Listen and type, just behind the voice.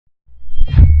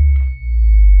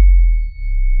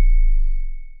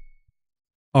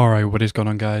Alright, what is going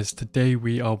on, guys? Today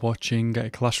we are watching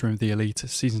Classroom of the Elite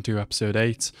Season 2 Episode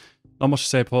 8. Not much to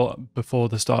say before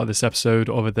the start of this episode,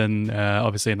 other than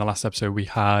obviously in the last episode we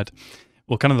had,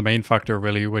 well, kind of the main factor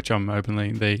really, which I'm hoping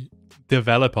they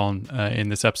develop on in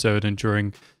this episode and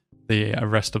during the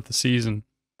rest of the season,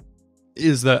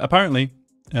 is that apparently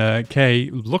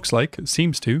Kei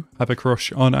seems to have a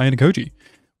crush on Ayano Koji,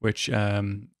 which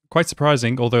quite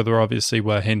surprising, although there obviously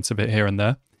were hints of it here and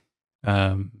there.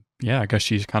 Yeah, I guess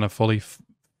she's kind of fully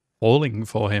falling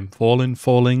for him.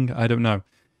 Falling, I don't know.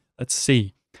 Let's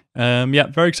see. Yeah,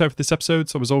 very excited for this episode.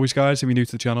 So as always, guys, if you're new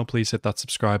to the channel, please hit that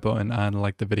subscribe button and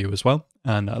like the video as well.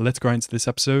 And let's go into this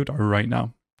episode right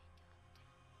now.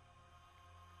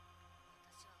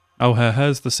 Oh, her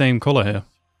hair's the same color here.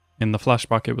 In the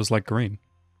flashback, it was like green.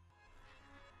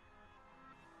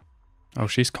 Oh,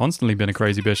 she's constantly been a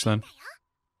crazy bitch then.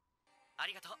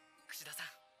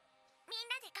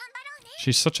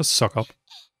 She's such a suck-up.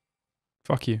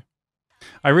 Fuck you.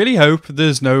 I really hope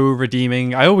there's no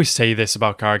redeeming... I always say this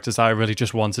about characters that I really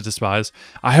just want to despise.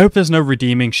 I hope there's no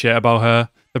redeeming shit about her.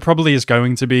 There probably is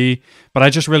going to be, but I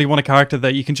just really want a character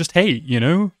that you can just hate, you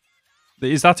know?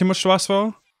 Is that too much to ask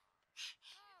for?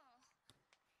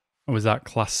 Oh, is that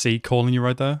Class C calling you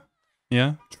right there?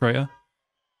 Yeah? Traitor?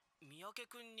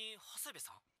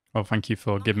 Oh, thank you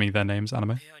for giving me their names,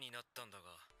 Anime.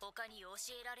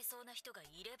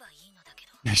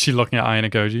 Is she looking at Ayano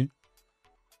Koji?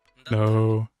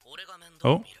 No.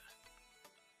 Oh.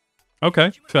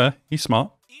 Okay, fair. He's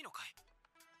smart.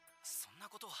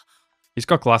 He's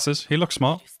got glasses. He looks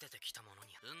smart.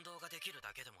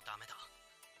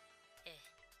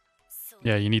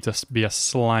 Yeah, you need to be a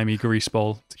slimy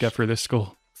greaseball to get through this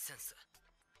school.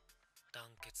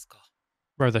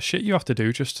 Bro, the shit you have to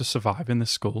do just to survive in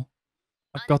this school.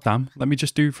 Like, goddamn, let me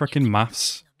just do freaking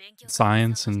maths,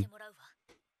 science, and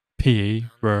PE,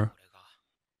 bro.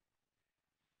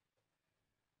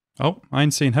 Oh, I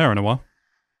ain't seen her in a while.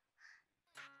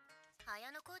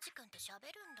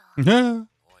 Yeah.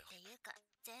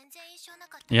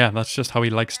 Yeah, that's just how he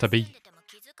likes to be.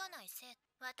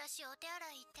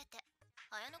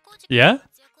 Yeah?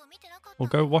 Well,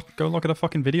 go look at a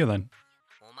fucking video then.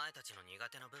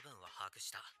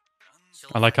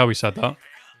 I like how he said that.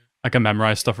 I can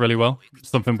memorize stuff really well.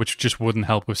 Something which just wouldn't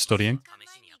help with studying.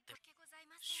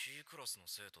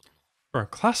 Bro,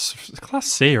 class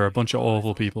C are a bunch of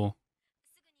awful people.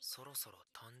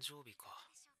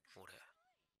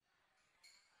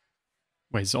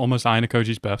 Wait, it's almost Ayano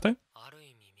Koji's birthday?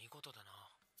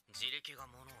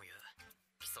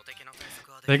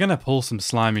 They're gonna pull some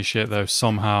slimy shit though,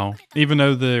 somehow. Even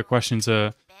though the questions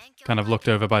are kind of looked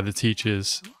over by the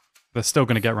teachers, they're still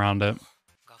gonna get around it.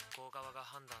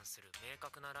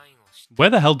 Where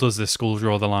the hell does this school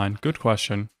draw the line? Good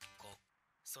question.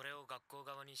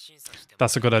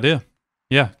 That's a good idea.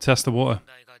 Yeah, test the water.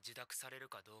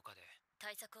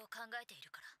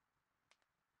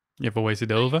 You have a way to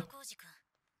deal with it?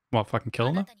 What, fucking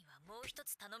kill her?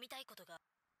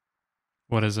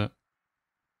 What is it?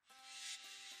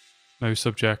 No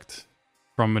subject.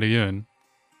 From Ryun.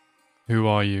 Who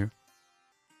are you?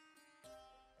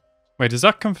 Wait, does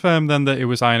that confirm then that it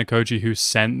was Ayano Koji who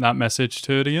sent that message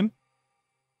to Ryun?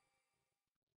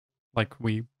 Like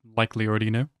we likely already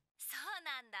know?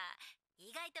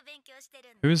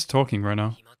 Who is talking right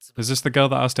now? Is this the girl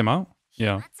that asked him out?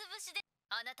 Yeah.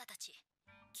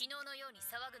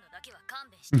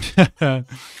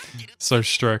 So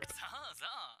strict.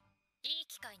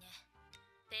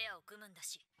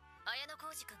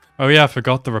 Oh yeah, I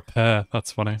forgot the repair.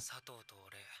 That's funny.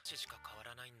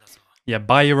 Yeah,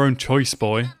 by your own choice,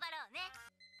 boy.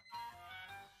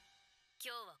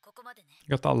 You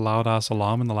got that loud ass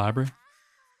alarm in the library?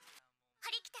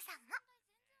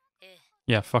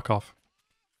 Yeah, fuck off.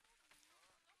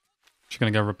 She's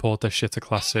gonna go report this shit to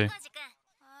Class C.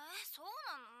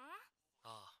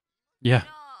 Yeah,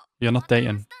 you're not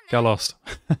dating. Get lost.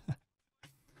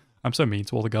 I'm so mean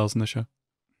to all the girls in the show.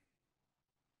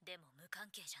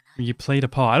 You played a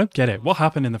part. I don't get it. What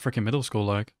happened in the freaking middle school,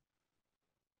 like?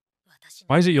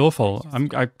 Why is it your fault?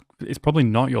 It's probably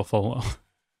not your fault.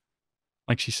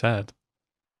 Like she said.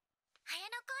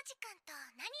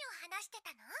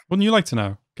 Wouldn't you like to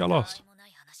know? Get lost.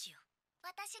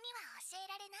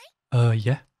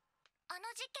 Yeah.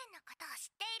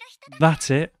 That's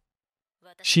it.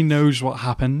 She knows what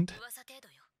happened.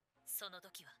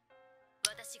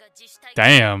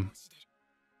 Damn.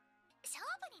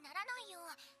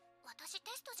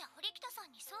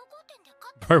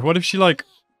 Bro, what if she like,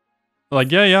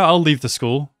 yeah, I'll leave the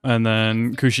school, and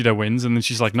then Kushida wins, and then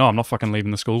she's like, no, I'm not fucking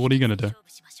leaving the school. What are you gonna do?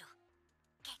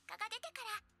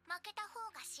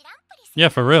 Yeah,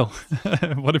 for real.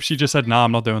 What if she just said, nah,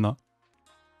 I'm not doing that?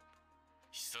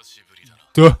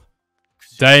 Duh.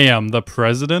 Damn, the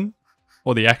president?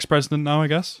 Or the ex-president now, I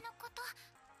guess?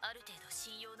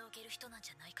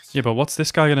 Yeah, but what's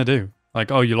this guy gonna do?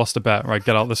 Like, oh, you lost a bet. Right,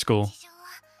 get out of the school.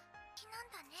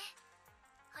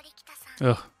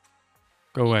 Ugh.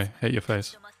 Go away. Hate your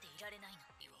face.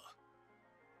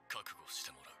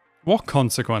 What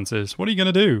consequences? What are you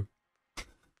gonna do?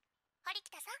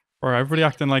 Bro, everybody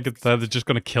acting like they're just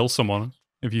gonna kill someone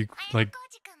if you, like,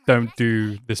 don't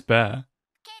do this bear.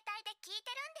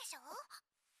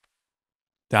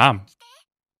 Damn.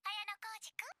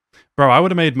 Bro, I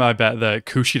would have made my bet that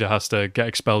Kushida has to get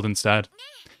expelled instead.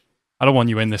 I don't want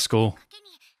you in this school.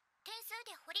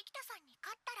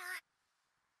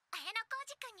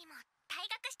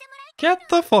 Get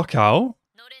the fuck out.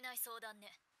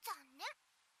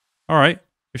 Alright,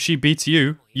 if she beats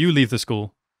you, you leave the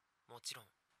school.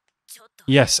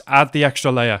 Yes, add the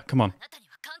extra layer. Come on.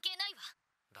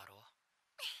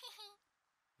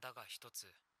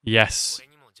 Yes.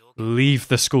 Leave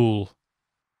the school.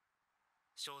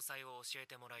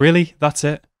 Really? That's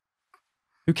it?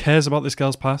 Who cares about this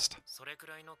girl's past?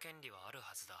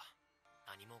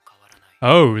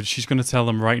 Oh, she's going to tell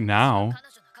them right now.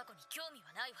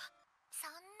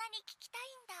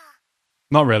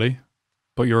 Not really.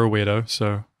 But you're a weirdo,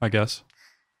 so I guess.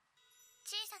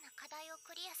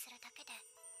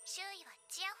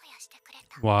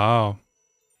 Wow.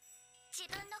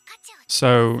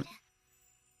 So,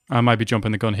 I might be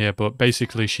jumping the gun here, but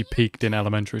basically she peaked in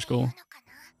elementary school.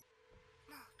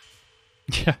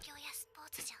 Yeah.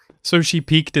 So she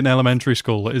peaked in elementary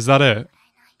school, is that it?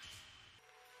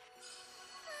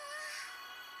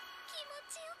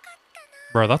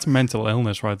 Bro, that's mental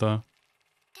illness right there.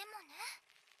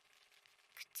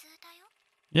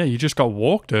 Yeah, you just got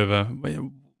walked over. Wait,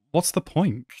 what's the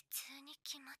point?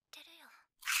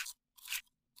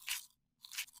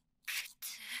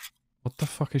 What the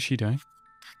fuck is she doing?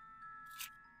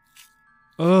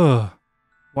 Ugh.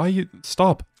 Why you...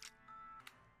 Stop.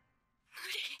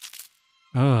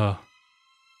 Ugh.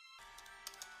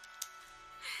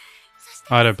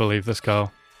 I don't believe this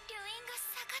girl.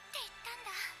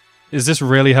 Is this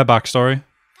really her backstory?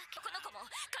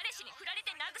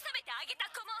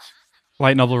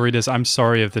 Light novel readers, I'm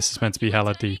sorry if this is meant to be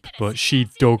hella deep, but she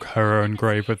dug her own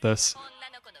grave with this.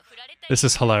 This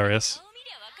is hilarious.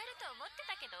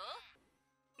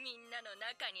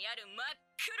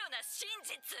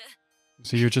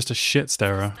 So you're just a shit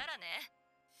starer.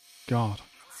 God.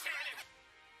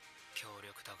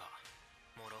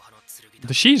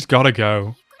 She's gotta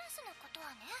go.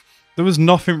 There was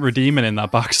nothing redeeming in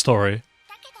that backstory.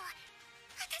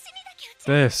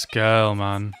 This girl,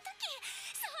 man.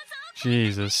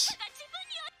 Jesus.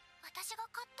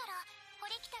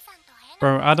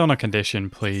 Bro, add on a condition,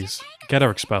 please. Get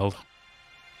her expelled.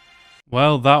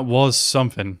 Well, that was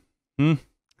something.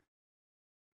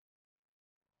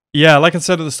 Yeah, like I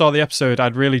said at the start of the episode,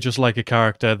 I'd really just like a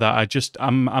character that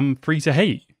I'm free to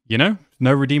hate, you know?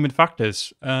 No redeeming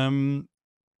factors.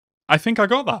 I think I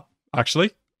got that,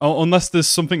 actually. Unless there's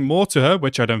something more to her,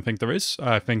 which I don't think there is.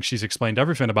 I think she's explained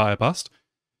everything about her past.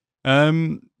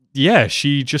 Yeah,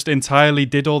 she just entirely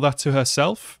did all that to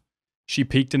herself. She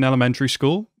peaked in elementary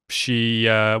school. She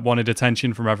wanted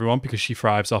attention from everyone because she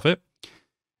thrives off it.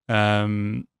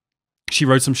 She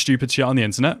wrote some stupid shit on the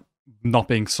internet, not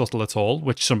being subtle at all,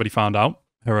 which somebody found out,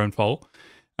 her own fault.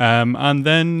 And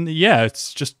then, yeah,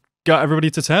 it's just got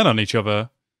everybody to turn on each other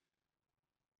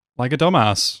like a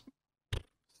dumbass.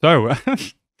 So,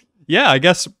 yeah, I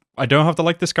guess I don't have to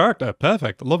like this character.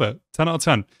 Perfect. I love it. 10 out of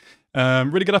 10.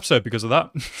 Really good episode because of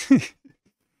that.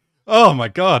 Oh my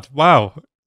god. Wow.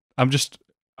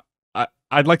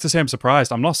 I'd like to say I'm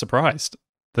surprised. I'm not surprised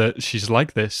that she's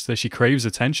like this, that she craves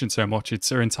attention so much. It's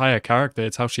her entire character.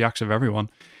 It's how she acts with everyone.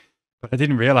 But I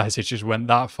didn't realize it just went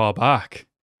that far back.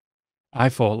 I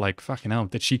thought, like, fucking hell,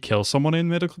 did she kill someone in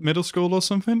middle school or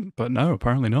something? But no,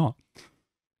 apparently not.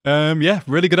 Yeah,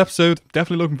 really good episode.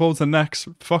 Definitely looking forward to the next.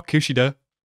 Fuck Kushida.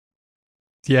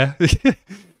 Yeah.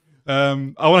 I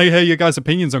want to hear your guys'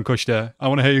 opinions on Kushida. I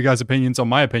want to hear your guys' opinions on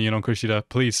my opinion on Kushida.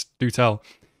 Please do tell.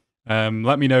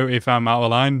 Let me know if I'm out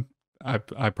of line.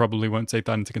 I probably won't take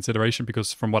that into consideration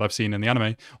because from what I've seen in the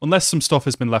anime, unless some stuff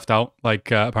has been left out, like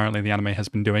apparently the anime has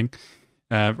been doing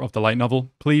of the light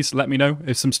novel, please let me know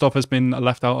if some stuff has been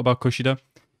left out about Kushida.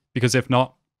 Because if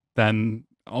not, then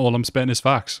all I'm spitting is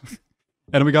facts.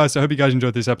 Anyway, guys, I hope you guys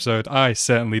enjoyed this episode. I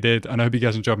certainly did, and I hope you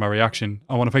guys enjoyed my reaction.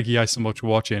 I want to thank you guys so much for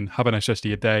watching. Have a nice rest of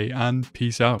your day, and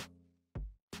peace out.